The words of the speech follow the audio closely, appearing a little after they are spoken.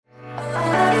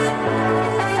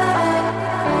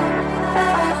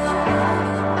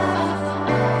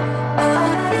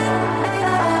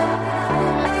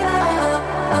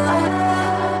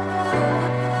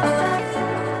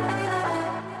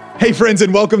friends,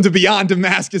 and welcome to Beyond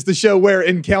Damascus, the show where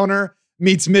encounter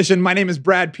meets mission. My name is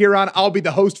Brad Piron. I'll be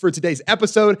the host for today's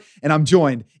episode, and I'm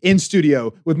joined in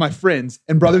studio with my friends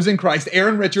and brothers in Christ,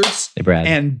 Aaron Richards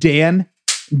and Dan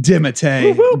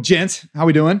Dimite. Woo-hoo. Gents, how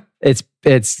we doing? It's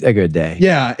a good day.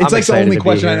 Yeah, it's I'm like the only to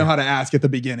question I know how to ask at the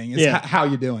beginning is how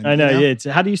you doing? I know. You know? Yeah, it's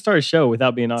how do you start a show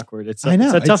without being awkward? It's I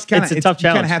know. It's a tough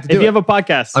challenge. Have to do if you have a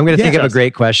podcast, I'm going to think of a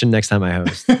great question next time I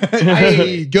host.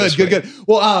 Hey, good.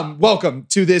 Well, welcome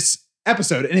to this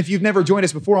episode. And if you've never joined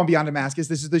us before on Beyond Damascus,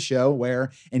 this is the show where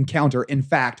encounter, in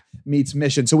fact, meets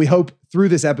mission. So we hope through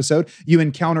this episode, you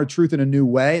encounter truth in a new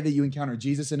way, that you encounter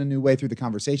Jesus in a new way through the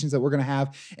conversations that we're going to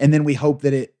have. And then we hope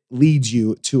that it leads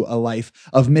you to a life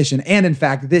of mission. And in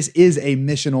fact, this is a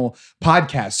missional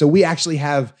podcast. So we actually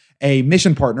have a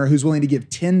mission partner who's willing to give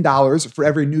 $10 for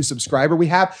every new subscriber we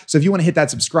have. So if you want to hit that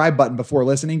subscribe button before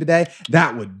listening today,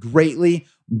 that would greatly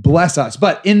bless us.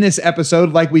 But in this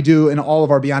episode, like we do in all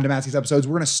of our Beyond Damascus episodes,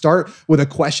 we're going to start with a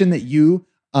question that you,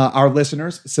 our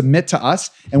listeners, submit to us.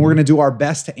 And we're going to do our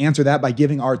best to answer that by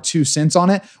giving our 2 cents on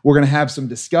it. We're going to have some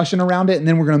discussion around it. And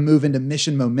then we're going to move into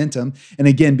mission momentum. And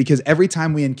again, because every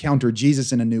time we encounter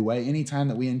Jesus in a new way, anytime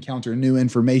that we encounter new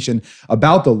information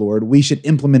about the Lord, we should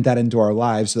implement that into our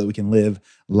lives so that we can live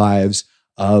lives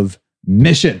of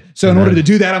mission. So in order to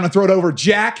do that, I'm going to throw it over.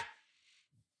 Jack,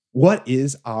 what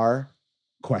is our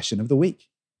question of the week?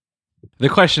 The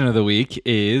question of the week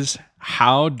is,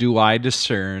 how do I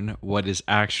discern what is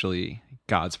actually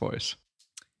God's voice?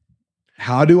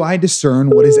 How do I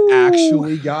discern what is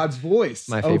actually God's voice?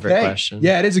 My favorite question.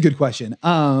 Yeah, it is a good question.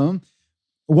 One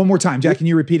more time, Jack, can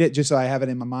you repeat it just so I have it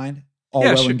in my mind?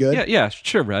 Sure. And good? Yeah,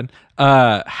 sure, Brad.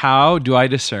 How do I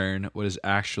discern what is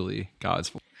actually God's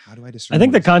voice? How do I discern? I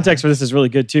think the context for this is really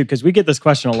good too, because we get this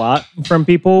question a lot from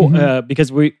people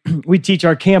because we teach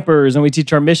our campers and we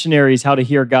teach our missionaries how to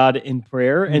hear God in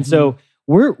prayer. And so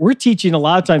we're teaching a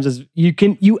lot of times is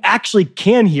you actually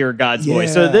can hear God's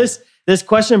voice. So this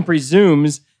question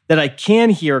presumes that I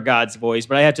can hear God's voice,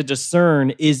 but I have to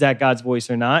discern, is that God's voice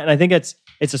or not? And I think it's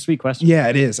a sweet question. Yeah,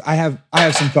 it is. I have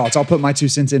some thoughts. I'll put my 2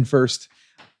 cents in first.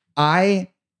 I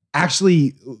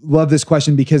actually love this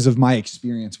question because of my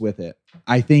experience with it.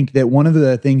 I think that one of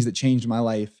the things that changed my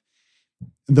life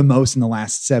the most in the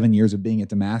last 7 years of being at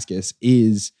Damascus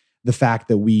is the fact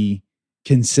that we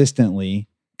consistently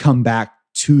come back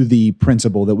to the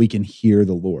principle that we can hear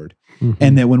the Lord.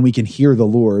 And that when we can hear the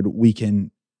Lord, we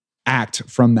can act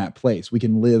from that place. We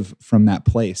can live from that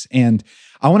place. And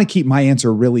I want to keep my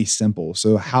answer really simple.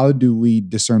 So how do we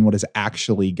discern what is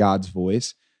actually God's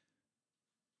voice?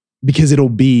 Because it'll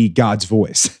be God's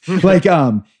voice.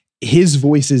 His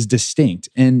voice is distinct,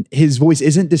 and his voice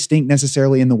isn't distinct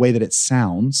necessarily in the way that it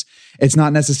sounds. It's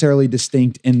not necessarily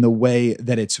distinct in the way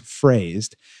that it's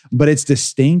phrased, but it's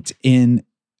distinct in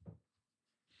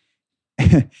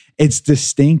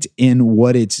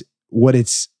what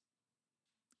it's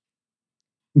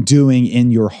doing in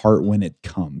your heart when it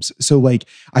comes. So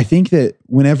I think that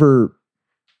whenever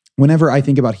I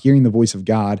think about hearing the voice of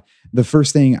God, the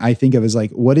first thing I think of is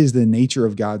what is the nature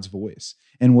of God's voice?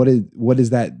 And what does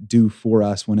that do for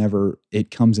us whenever it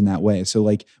comes in that way? So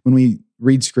when we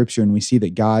read scripture and we see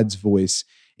that God's voice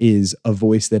is a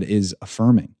voice that is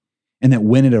affirming, and that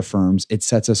when it affirms, it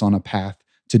sets us on a path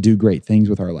to do great things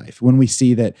with our life. When we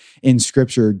see that in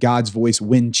scripture, God's voice,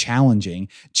 when challenging,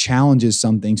 challenges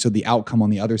something so the outcome on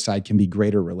the other side can be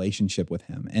greater relationship with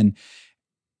him. And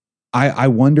I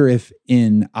wonder if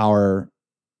in our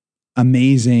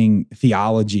amazing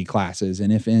theology classes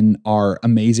and if in our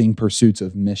amazing pursuits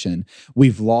of mission,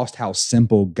 we've lost how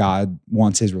simple God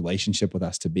wants his relationship with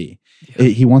us to be. Yeah.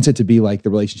 He wants it to be like the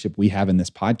relationship we have in this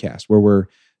podcast, where we're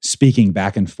speaking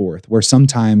back and forth, where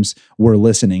sometimes we're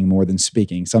listening more than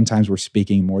speaking. Sometimes we're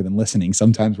speaking more than listening.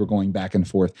 Sometimes we're going back and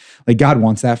forth. God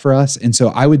wants that for us. And so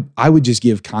I would just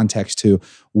give context to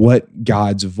what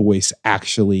God's voice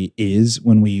actually is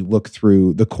when we look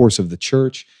through the course of the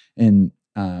church and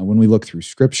when we look through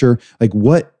scripture.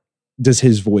 What does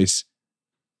his voice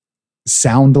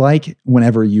sound like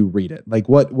whenever you read it?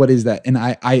 What is that? And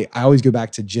I always go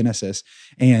back to Genesis,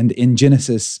 and in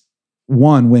Genesis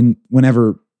 1,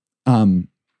 whenever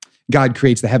God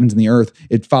creates the heavens and the earth,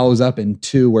 it follows up in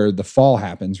 2 where the fall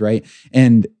happens, right?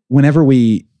 And whenever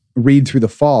we read through the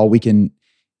fall, we can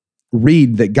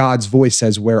read that God's voice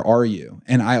says, "Where are you?"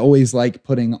 And I always like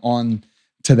putting on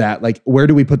to that, where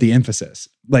do we put the emphasis?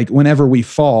 Whenever we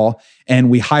fall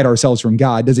and we hide ourselves from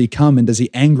God, does he come and does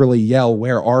he angrily yell,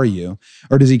 "Where are you?"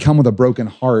 Or does he come with a broken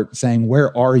heart saying,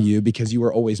 "Where are you? Because you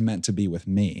were always meant to be with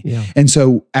me." Yeah. And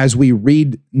so as we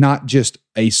read not just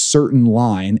a certain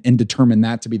line and determine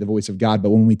that to be the voice of God,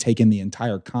 but when we take in the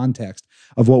entire context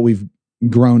of what we've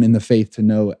grown in the faith to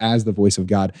know as the voice of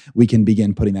God, we can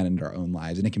begin putting that into our own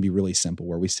lives. And it can be really simple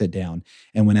where we sit down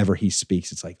and whenever he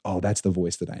speaks, it's like, oh, that's the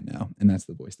voice that I know. And that's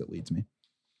the voice that leads me.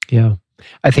 Yeah.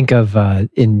 I think of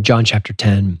in John chapter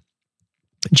 10,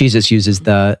 Jesus uses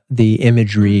the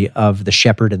imagery of the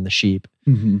shepherd and the sheep.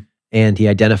 Mm-hmm. And he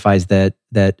identifies that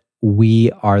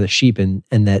we are the sheep and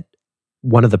that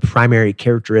one of the primary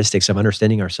characteristics of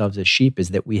understanding ourselves as sheep is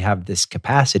that we have this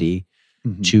capacity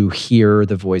to hear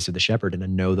the voice of the shepherd and to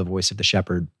know the voice of the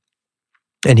shepherd.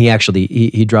 And he actually,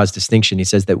 he draws distinction. He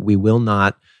says that we will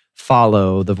not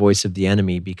follow the voice of the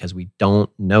enemy because we don't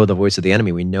know the voice of the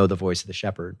enemy. We know the voice of the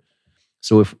shepherd.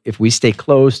 So if we stay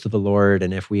close to the Lord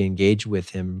and if we engage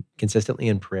with him consistently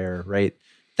in prayer, right,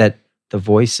 that the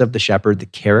voice of the shepherd, the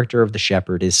character of the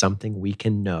shepherd is something we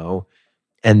can know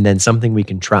and then something we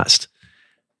can trust.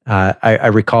 I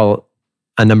recall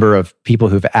a number of people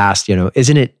who've asked,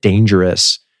 isn't it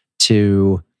dangerous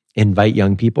to invite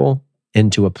young people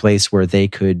into a place where they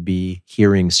could be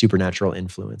hearing supernatural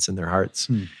influence in their hearts?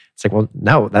 It's like, well,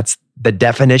 no, that's the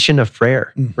definition of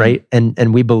prayer, right?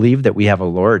 And we believe that we have a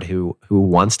Lord who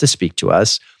wants to speak to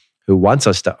us, who wants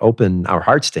us to open our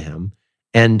hearts to him,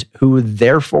 and who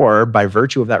therefore, by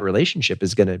virtue of that relationship,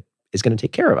 is going to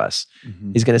take care of us.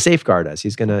 He's going to safeguard us.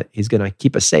 He's going to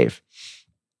keep us safe.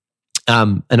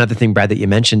 Another thing, Brad, that you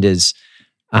mentioned is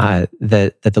that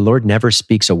the Lord never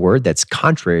speaks a word that's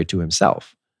contrary to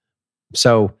himself.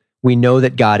 So we know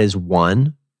that God is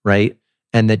one, right?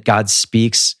 And that God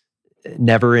speaks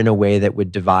never in a way that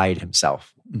would divide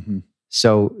himself.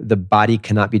 So the body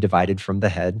cannot be divided from the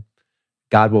head.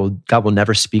 God will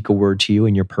never speak a word to you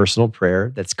in your personal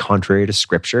prayer that's contrary to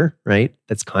Scripture, right?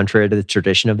 That's contrary to the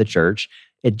tradition of the church.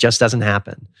 It just doesn't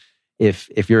happen.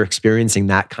 If you're experiencing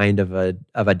that kind of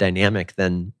a dynamic,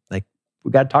 then like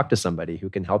we got to talk to somebody who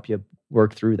can help you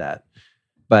work through that.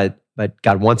 But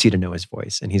God wants you to know his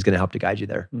voice, and he's going to help to guide you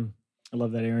there. I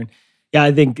love that, Aaron. Yeah,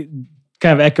 I think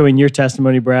kind of echoing your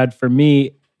testimony, Brad, for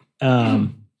me, I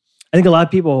think a lot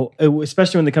of people,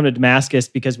 especially when they come to Damascus,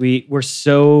 because we're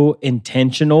so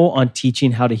intentional on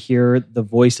teaching how to hear the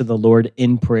voice of the Lord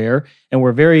in prayer, and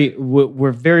we're very,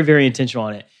 very intentional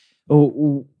on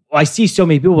it. I see so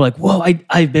many people like, whoa,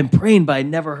 I've been praying, but I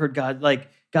never heard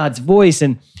God's voice.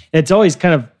 And it's always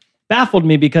kind of baffled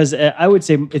me because I would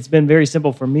say it's been very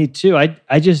simple for me too.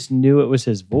 I just knew it was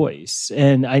his voice.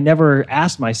 And I never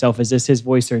asked myself, is this his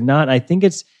voice or not? I think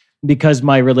it's because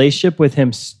my relationship with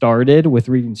him started with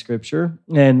reading scripture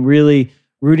and really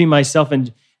rooting myself.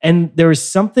 And there's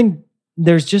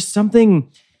just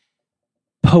something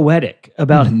poetic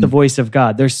about the voice of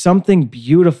God. There's something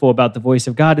beautiful about the voice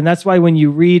of God. And that's why when you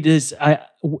read his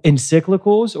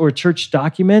encyclicals or church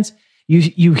documents,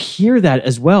 you hear that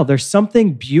as well. There's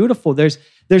something beautiful. There's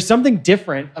something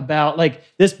different about like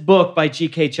this book by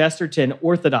G.K. Chesterton,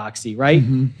 Orthodoxy, right?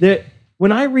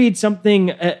 When I read something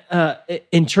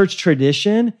in church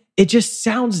tradition, it just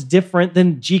sounds different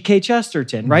than G.K.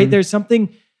 Chesterton, right? There's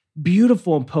something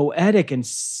beautiful and poetic, and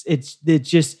it's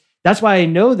just, that's why I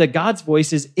know that God's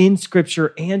voice is in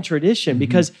scripture and tradition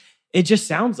because it just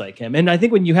sounds like him. And I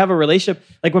think when you have a relationship,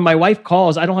 like when my wife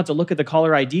calls, I don't have to look at the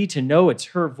caller ID to know it's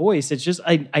her voice. It's just,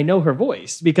 I know her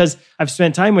voice because I've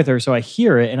spent time with her. So I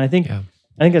hear it. And I think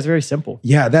that's very simple.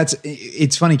 Yeah.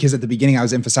 It's funny because at the beginning I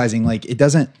was emphasizing like, it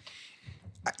doesn't,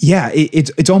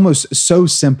 it's almost so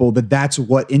simple that that's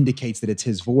what indicates that it's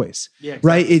his voice,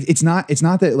 right? It's not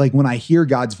that like when I hear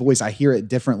God's voice, I hear it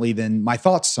differently than my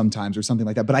thoughts sometimes or something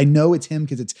like that. But I know it's him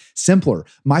because it's simpler.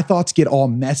 My thoughts get all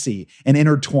messy and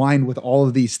intertwined with all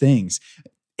of these things.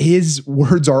 His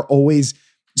words are always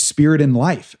spirit and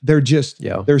life. They're just,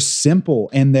 they're simple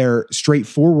and they're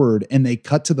straightforward and they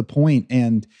cut to the point.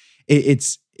 And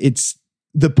it's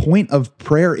the point of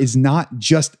prayer is not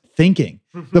just thinking.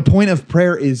 The point of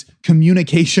prayer is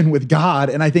communication with God.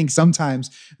 And I think sometimes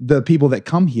the people that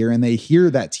come here and they hear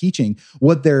that teaching,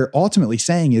 what they're ultimately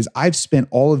saying is, I've spent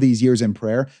all of these years in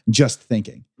prayer just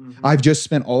thinking. I've just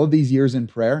spent all of these years in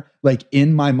prayer, like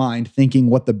in my mind, thinking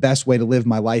what the best way to live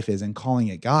my life is and calling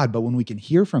it God. But when we can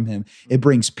hear from him, it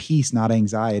brings peace, not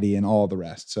anxiety, and all the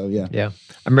rest. So yeah.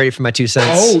 I'm ready for my 2 cents.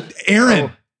 Oh,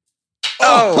 Aaron.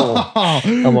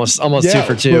 Almost 2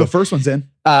 for 2. Well, the first one's in.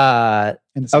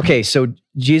 Okay, so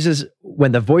Jesus,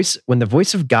 when the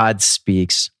voice of God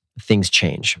speaks, things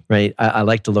change, right? I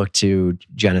like to look to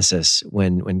Genesis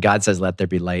when God says, "Let there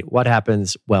be light." What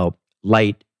happens? Well,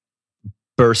 light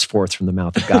bursts forth from the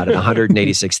mouth of God at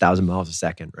 186,000 miles a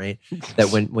second, right?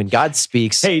 That when God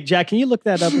speaks, Hey, Jack, can you look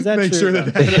that up? Is that Make true? sure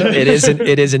that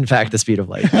it is in fact the speed of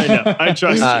light. I know. I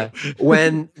trust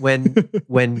you.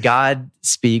 When God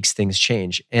speaks, things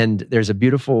change. And there's a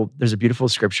beautiful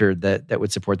scripture that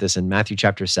would support this in Matthew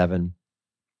chapter 7.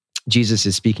 Jesus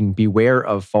is speaking, beware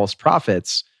of false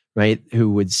prophets, right?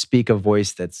 Who would speak a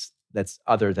voice that's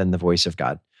other than the voice of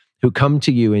God, who come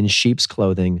to you in sheep's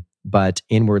clothing, but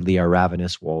inwardly are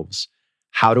ravenous wolves.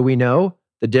 How do we know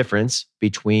the difference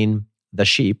between the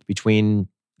sheep, between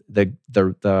the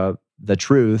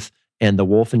truth and the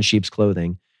wolf in sheep's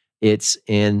clothing? It's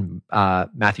in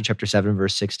Matthew chapter 7,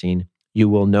 verse 16. You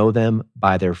will know them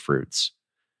by their fruits,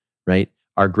 right?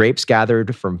 Are grapes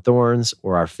gathered from thorns,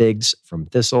 or are figs from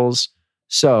thistles?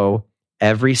 So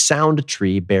every sound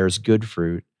tree bears good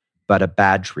fruit, but a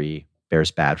bad tree bears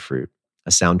bad fruit.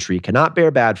 A sound tree cannot bear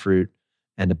bad fruit,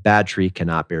 and a bad tree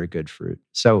cannot bear good fruit.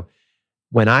 So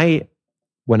when I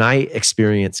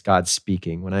experience God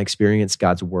speaking, when I experience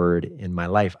God's word in my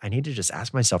life, I need to just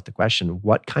ask myself the question,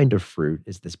 what kind of fruit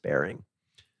is this bearing?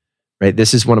 Right?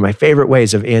 This is one of my favorite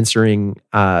ways of answering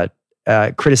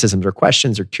criticisms or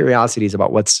questions or curiosities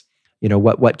about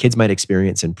what kids might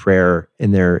experience in prayer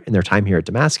in their time here at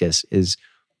Damascus is,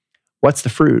 what's the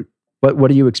fruit? What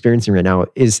are you experiencing right now?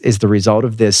 Is the result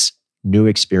of this new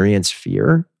experience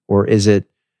fear, or is it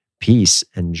peace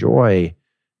and joy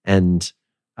and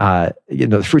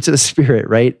the fruits of the Spirit,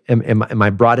 right? Am I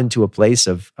brought into a place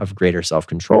of greater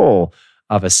self-control,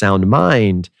 of a sound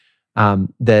mind,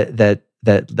 that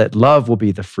love will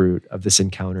be the fruit of this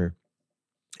encounter?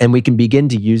 And we can begin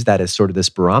to use that as sort of this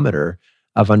barometer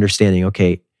of understanding,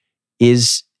 okay,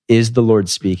 is the Lord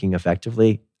speaking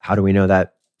effectively? How do we know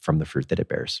that? From the fruit that it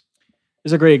bears.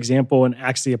 There's a great example in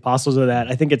Acts of the Apostles of that.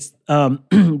 I think it's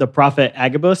the prophet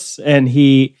Agabus, and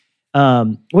he,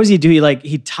 what does he do?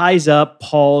 He ties up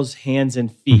Paul's hands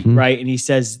and feet, right? And he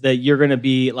says that you're going to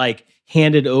be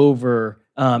handed over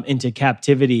into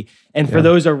captivity. And for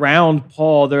those around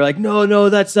Paul, they're like, no,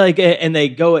 that's and they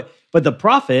go. But the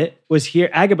prophet was here.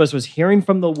 Agabus was hearing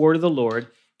from the word of the Lord,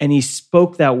 and he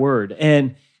spoke that word,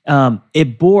 and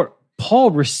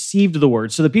Paul received the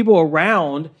word. So the people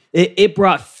around, it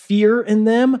brought fear in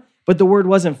them, but the word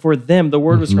wasn't for them. The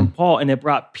word was from Paul, and it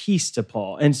brought peace to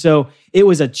Paul. And so it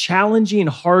was a challenging,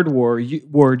 hard word.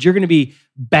 You're going to be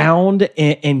bound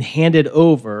and handed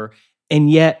over,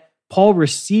 and yet Paul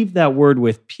received that word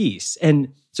with peace.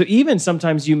 And so even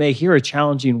sometimes you may hear a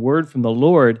challenging word from the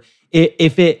Lord,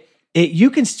 you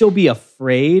can still be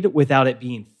afraid without it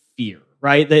being fear,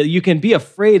 right? That you can be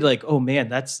afraid, oh man,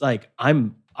 that's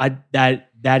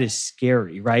that is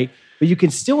scary, right? But you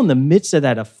can still, in the midst of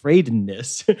that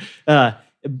afraidness,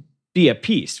 be at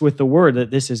peace with the word that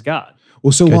this is God.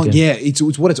 Well, so long, yeah, it's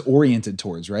what it's oriented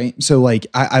towards, right? So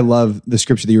I love the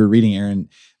scripture that you were reading, Aaron,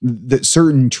 that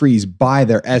certain trees by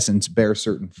their essence bear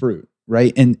certain fruit,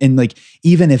 right? And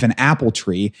even if an apple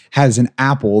tree has an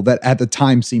apple that at the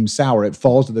time seems sour, it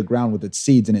falls to the ground with its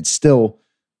seeds and it still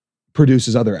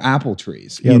produces other apple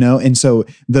trees, And so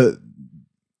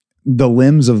the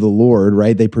limbs of the Lord,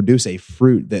 right? They produce a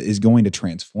fruit that is going to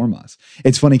transform us.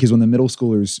 It's funny because when the middle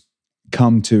schoolers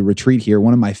come to retreat here,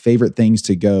 one of my favorite things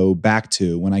to go back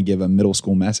to when I give a middle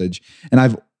school message, and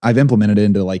I've implemented it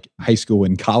into high school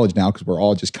and college now because we're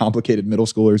all just complicated middle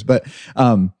schoolers, but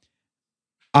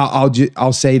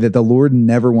I'll say that the Lord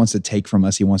never wants to take from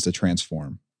us; He wants to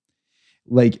transform.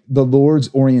 The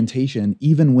Lord's orientation,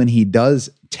 even when He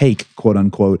does take, quote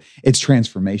unquote, it's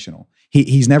transformational.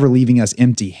 He's never leaving us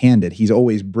empty-handed. He's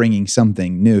always bringing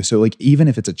something new. So even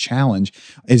if it's a challenge,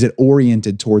 is it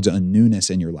oriented towards a newness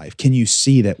in your life? Can you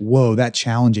see that, whoa, that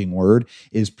challenging word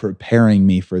is preparing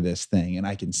me for this thing? And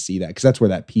I can see that because that's where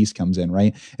that peace comes in,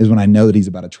 right? Is when I know that He's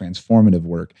about a transformative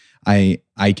work. I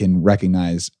can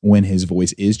recognize when His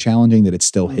voice is challenging that it's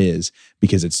still His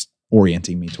because it's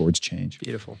orienting me towards change.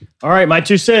 Beautiful. All right, my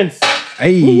 2 cents.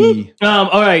 Hey.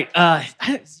 All right.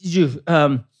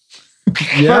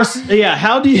 First,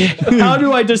 how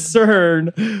do I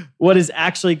discern what is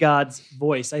actually God's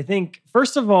voice? I think,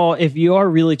 first of all, if you are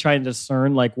really trying to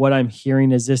discern what I'm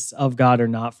hearing, is this of God or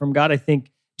not from God, I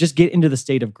think just get into the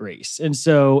state of grace. And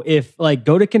so if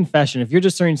go to confession, if you're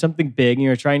discerning something big and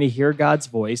you're trying to hear God's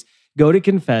voice, go to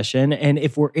confession. And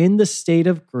if we're in the state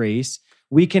of grace,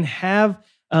 we can have,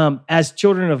 as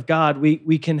children of God,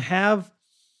 we can have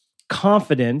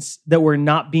confidence that we're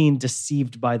not being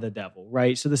deceived by the devil,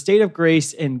 right? So the state of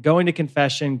grace and going to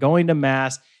confession, going to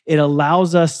mass, it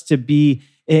allows us to be,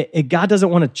 God doesn't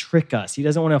want to trick us. He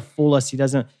doesn't want to fool us. He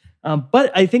doesn't,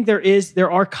 but I think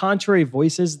there are contrary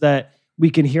voices that we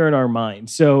can hear in our mind.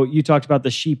 So you talked about the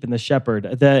sheep and the shepherd.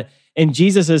 In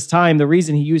Jesus's time, the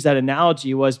reason he used that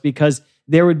analogy was because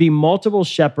there would be multiple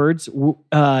shepherds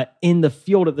in the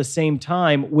field at the same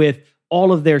time with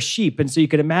all of their sheep. And so you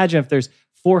could imagine if there's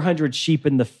 400 sheep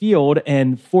in the field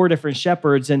and 4 different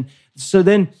shepherds. And so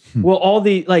then,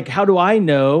 how do I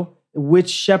know which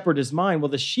shepherd is mine? Well,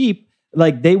 the sheep,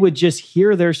 they would just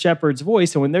hear their shepherd's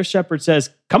voice. And when their shepherd says,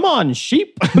 "Come on,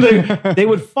 sheep," they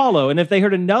would follow. And if they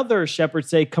heard another shepherd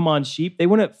say, "Come on, sheep," they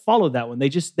wouldn't follow that one.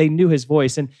 They knew his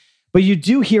voice. But you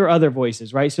do hear other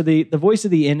voices, right? So the voice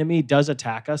of the enemy does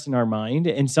attack us in our mind.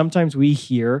 And sometimes we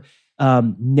hear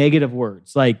negative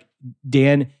words like,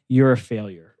 "Dan, you're a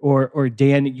failure," or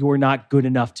 "Dan, you're not good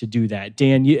enough to do that."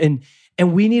 Dan,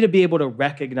 and we need to be able to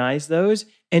recognize those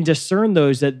and discern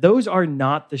those, that those are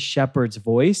not the shepherd's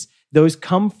voice. Those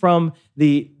come from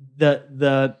the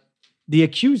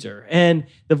accuser and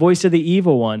the voice of the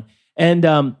evil one. And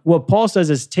what Paul says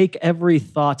is take every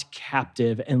thought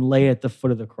captive and lay it at the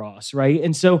foot of the cross, right?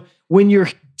 And so when your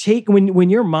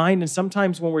mind, and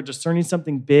sometimes when we're discerning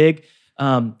something big,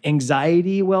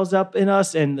 anxiety wells up in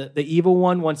us, and the evil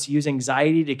one wants to use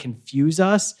anxiety to confuse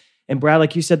us. And Brad,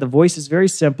 like you said, the voice is very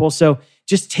simple. So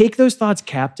just take those thoughts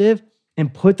captive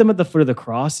and put them at the foot of the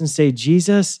cross and say,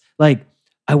 "Jesus,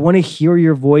 I want to hear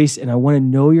your voice and I want to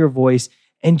know your voice,"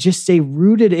 and just stay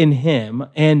rooted in him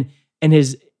and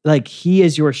his, he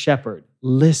is your shepherd.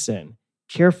 Listen,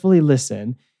 carefully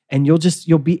listen, and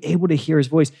you'll be able to hear his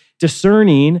voice.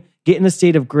 Discerning, get in the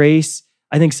state of grace.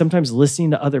 I think sometimes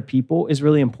listening to other people is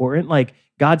really important.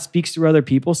 God speaks through other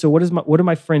people. So what do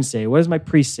my friends say? What does my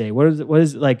priest say? What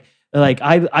is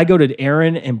I go to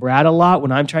Aaron and Brad a lot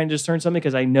when I'm trying to discern something,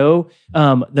 because I know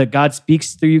that God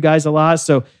speaks through you guys a lot.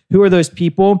 So who are those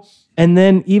people? And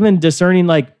then even discerning,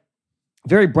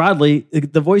 very broadly,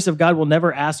 the voice of God will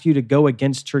never ask you to go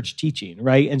against church teaching,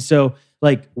 right? And so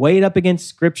weigh it up against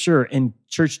scripture and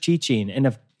church teaching.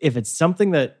 And if it's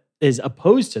something that is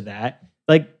opposed to that,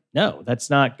 no, that's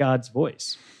not God's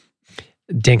voice.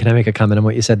 Dan, can I make a comment on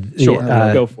what you said? Sure,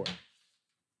 go for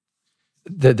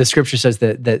it. The scripture says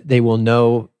that they will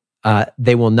know,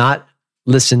 they will not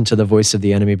listen to the voice of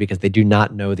the enemy because they do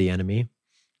not know the enemy.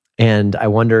 And I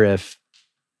wonder if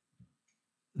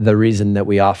the reason that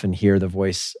we often hear the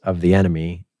voice of the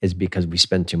enemy is because we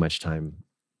spend too much time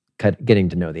getting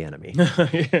to know the enemy.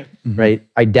 Yeah. Right?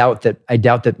 I doubt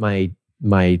that my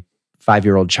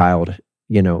 5-year-old child,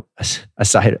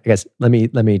 aside, I guess, let me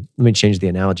change the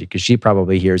analogy, because she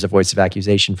probably hears a voice of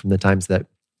accusation from the times that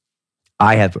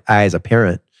I as a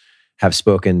parent have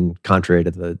spoken contrary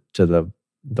to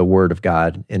the word of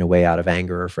God in a way out of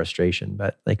anger or frustration.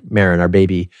 But Marin, our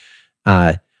baby,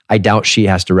 I doubt she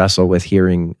has to wrestle with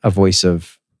hearing a voice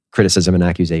of criticism and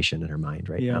accusation in her mind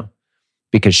right now,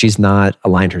 because she's not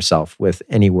aligned herself with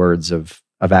any words of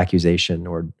accusation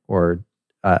or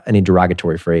any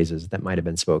derogatory phrases that might have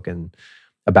been spoken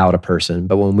about a person.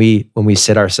 But when we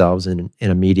sit ourselves in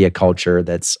a media culture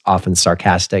that's often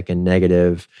sarcastic and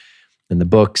negative, in the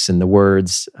books and the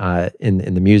words, in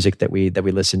the music that we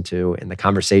listen to, in the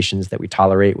conversations that we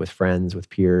tolerate with friends, with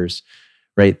peers,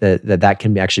 right? That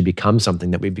can actually become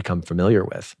something that we become familiar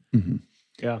with. Mm-hmm.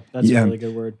 Yeah, that's a really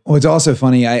good word. Well, it's also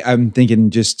funny. I'm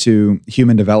thinking just to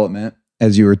human development,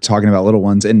 as you were talking about little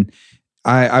ones, and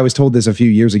I was told this a few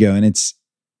years ago, and it's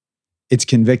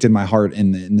convicted my heart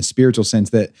in the spiritual sense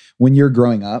that when you're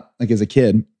growing up, as a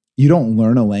kid, you don't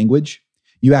learn a language.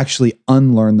 You actually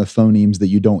unlearn the phonemes that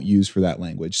you don't use for that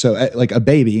language. So a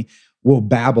baby will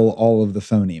babble all of the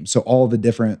phonemes. So all the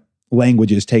different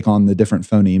languages take on the different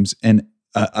phonemes, and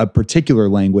a particular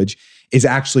language is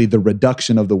actually the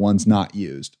reduction of the ones not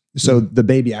used. So the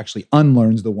baby actually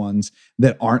unlearns the ones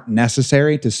that aren't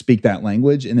necessary to speak that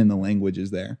language, and then the language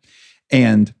is there.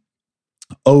 And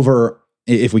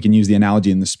if we can use the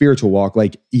analogy in the spiritual walk,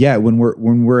 when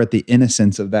we're at the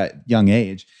innocence of that young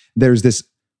age, there's this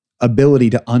ability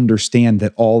to understand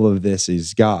that all of this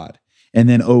is God. And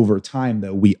then over time,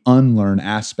 though, we unlearn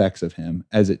aspects of him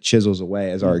as it chisels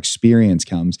away, as our experience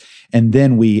comes. And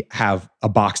then we have a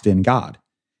boxed in God.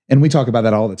 And we talk about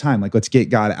that all the time. Let's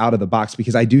get God out of the box,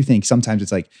 because I do think sometimes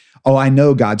it's I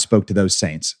know God spoke to those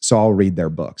saints, so I'll read their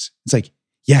books. It's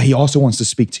yeah, he also wants to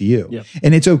speak to you. Yeah.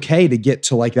 And it's okay to get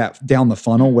to that down the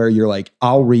funnel where you're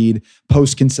I'll read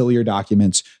post-conciliar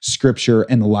documents, scripture,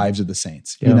 and the lives of the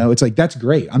saints. Yeah. It's that's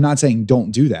great. I'm not saying don't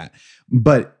do that,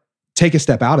 but take a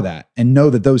step out of that and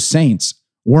know that those saints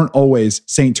weren't always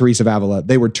Saint Teresa of Avila.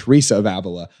 They were Teresa of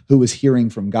Avila, who was hearing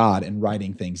from God and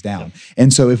writing things down. Yeah.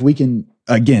 And so if we can,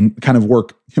 again, kind of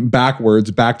work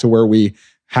backwards back to where we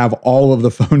have all of the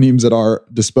phonemes at our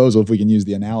disposal, if we can use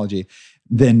the analogy,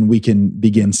 then we can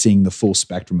begin seeing the full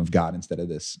spectrum of God instead of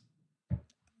this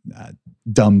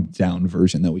dumbed down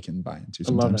version that we can buy into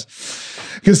sometimes.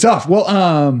 Good stuff. Well,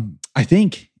 I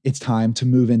think it's time to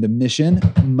move into mission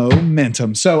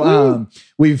momentum. So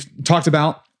we've talked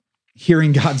about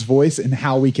hearing God's voice and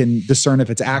how we can discern if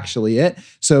it's actually it.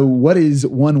 So what is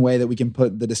one way that we can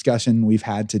put the discussion we've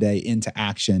had today into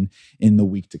action in the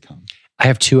week to come? I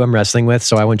have two I'm wrestling with,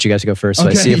 so I want you guys to go first. So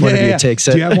I see if one of you takes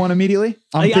it. Do you have one immediately?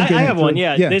 I have one.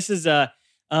 Yeah. This is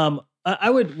I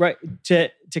would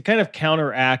to kind of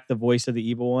counteract the voice of the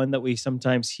evil one that we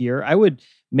sometimes hear. I would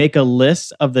make a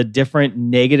list of the different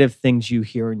negative things you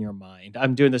hear in your mind.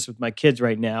 I'm doing this with my kids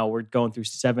right now. We're going through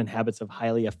 7 habits of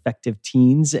highly effective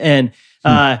teens, and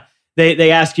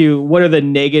they ask you, what are the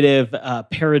negative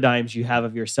paradigms you have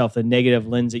of yourself, the negative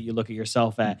lens that you look at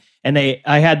yourself at. And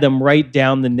I had them write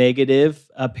down the negative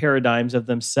paradigms of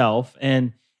themselves,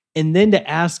 and then to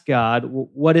ask God,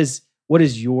 what is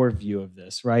your view of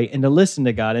this, right? And to listen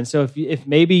to God. And so if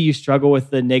maybe you struggle with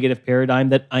the negative paradigm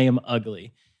that I am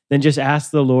ugly, then just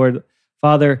ask the Lord,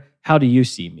 Father, how do you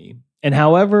see me? And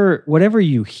whatever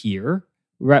you hear,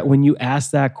 right, when you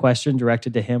ask that question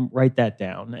directed to him, write that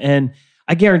down. And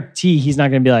I guarantee he's not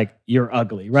going to be like, you're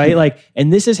ugly, right?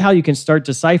 And this is how you can start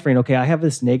deciphering, okay, I have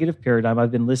this negative paradigm.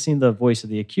 I've been listening to the voice of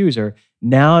the accuser.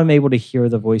 Now I'm able to hear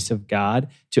the voice of God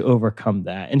to overcome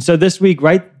that. And so this week,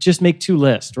 right, just make 2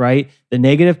 lists, right? The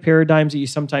negative paradigms that you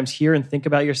sometimes hear and think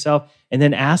about yourself, and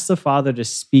then ask the Father to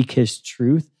speak his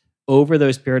truth over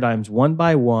those paradigms one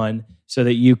by one so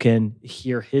that you can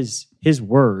hear his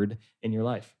word in your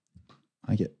life.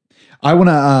 I get. I want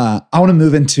to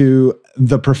move into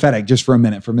the prophetic just for a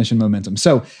minute for mission momentum.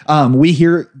 So we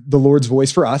hear the Lord's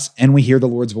voice for us, and we hear the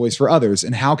Lord's voice for others.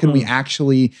 And how can we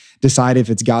actually decide if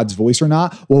it's God's voice or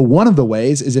not? Well, one of the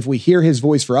ways is if we hear his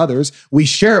voice for others, we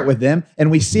share it with them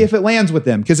and we see if it lands with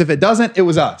them. Because if it doesn't, it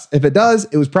was us. If it does,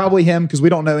 it was probably him, because we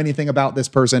don't know anything about this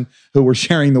person who we're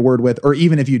sharing the word with. Or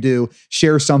even if you do,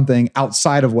 share something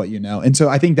outside of what you know. And so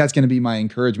I think that's going to be my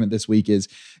encouragement this week is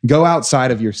go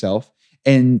outside of yourself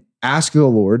and ask the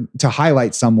Lord to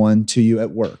highlight someone to you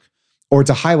at work, or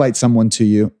to highlight someone to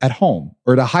you at home,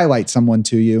 or to highlight someone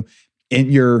to you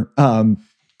in your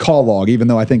call log, even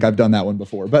though I think I've done that one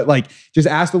before. But just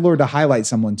ask the Lord to highlight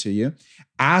someone to you.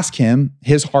 Ask him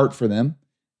his heart for them,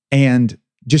 and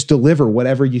just deliver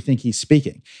whatever you think he's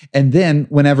speaking. And then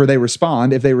whenever they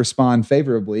respond, if they respond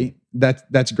favorably,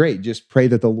 that's great. Just pray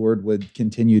that the Lord would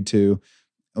continue to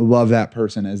love that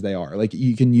person as they are.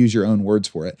 You can use your own words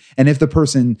for it. And if the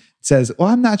person says, well,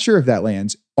 I'm not sure if that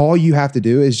lands, all you have to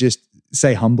do is just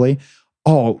say humbly,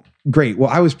 oh, great. Well,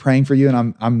 I was praying for you,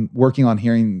 and I'm working on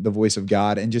hearing the voice of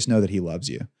God, and just know that he loves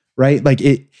you, right?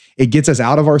 It gets us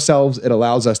out of ourselves. It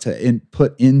allows us to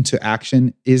put into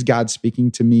action, is God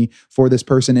speaking to me for this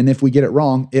person? And if we get it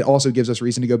wrong, it also gives us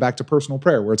reason to go back to personal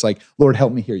prayer, where it's like, Lord,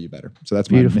 help me hear you better. So that's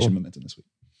my mission momentum this week.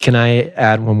 Can I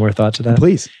add one more thought to that?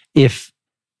 Please.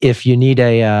 If you need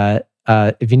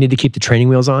if you need to keep the training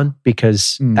wheels on,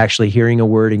 because actually hearing a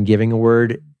word and giving a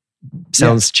word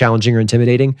sounds challenging or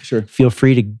intimidating, sure, feel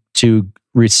free to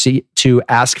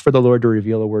ask for the Lord to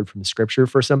reveal a word from Scripture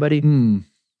for somebody, and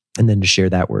then to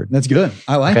share that word. That's good.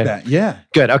 I like that. Yeah,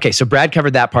 good. Okay, so Brad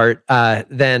covered that part.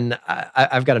 Then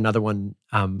I've got another one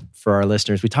for our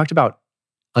listeners. We talked about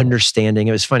understanding.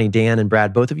 It was funny, Dan and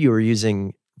Brad, both of you were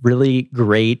using really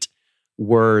great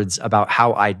words about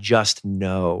how I just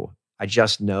know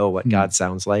what God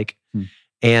sounds like.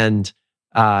 And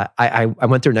I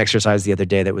went through an exercise the other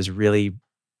day that was really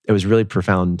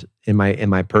profound in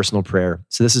my personal prayer.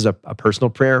 So this is a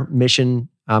personal prayer mission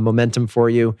momentum for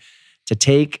you, to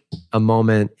take a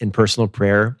moment in personal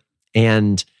prayer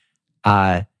and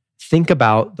think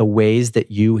about the ways that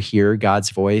you hear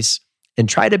God's voice, and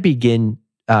try to begin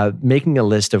making a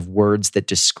list of words that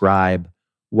describe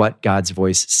what God's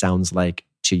voice sounds like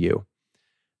to you.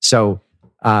 So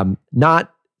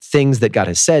not things that God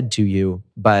has said to you,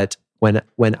 but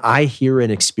when I hear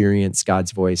and experience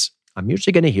God's voice, I'm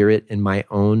usually going to hear it in my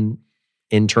own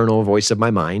internal voice of my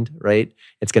mind, right?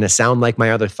 It's going to sound like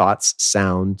my other thoughts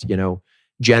sound,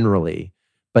 generally.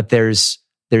 But there's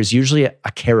usually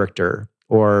a character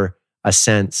or a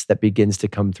sense that begins to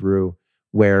come through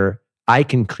where I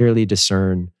can clearly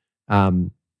discern.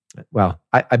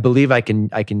 I believe I can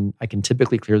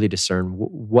typically clearly discern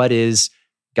what is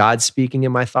God speaking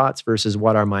in my thoughts versus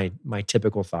what are my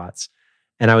typical thoughts.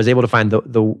 And I was able to find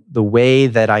the way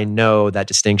that I know that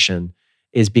distinction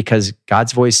is because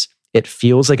God's voice, it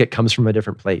feels like it comes from a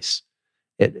different place.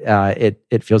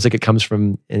 It feels like it comes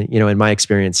from, in my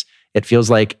experience, it feels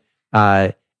like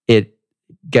God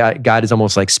is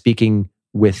almost like speaking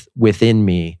within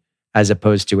me, as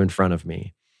opposed to in front of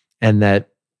me. And that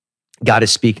God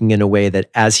is speaking in a way that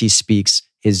as he speaks,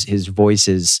 his voice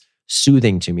is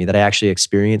soothing to me, that I actually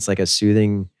experience like a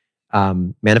soothing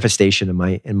manifestation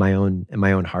in my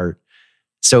own heart.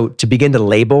 So to begin to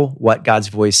label what God's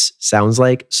voice sounds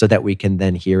like so that we can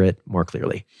then hear it more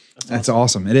clearly. That's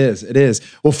awesome. It is. It is.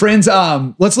 Well, friends,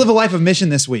 let's live a life of mission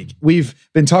this week. We've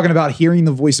been talking about hearing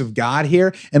the voice of God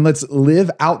here, and let's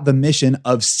live out the mission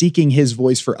of seeking his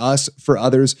voice for us, for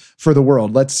others, for the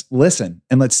world. Let's listen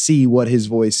and let's see what his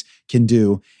voice can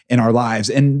do in our lives.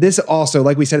 And this also,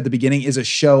 like we said at the beginning, is a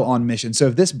show on mission. So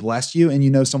if this blessed you and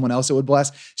you know someone else it would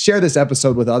bless, share this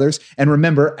episode with others. And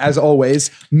remember, as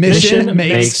always, mission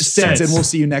makes sense. And we'll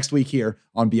see you next week here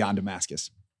on Beyond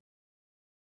Damascus.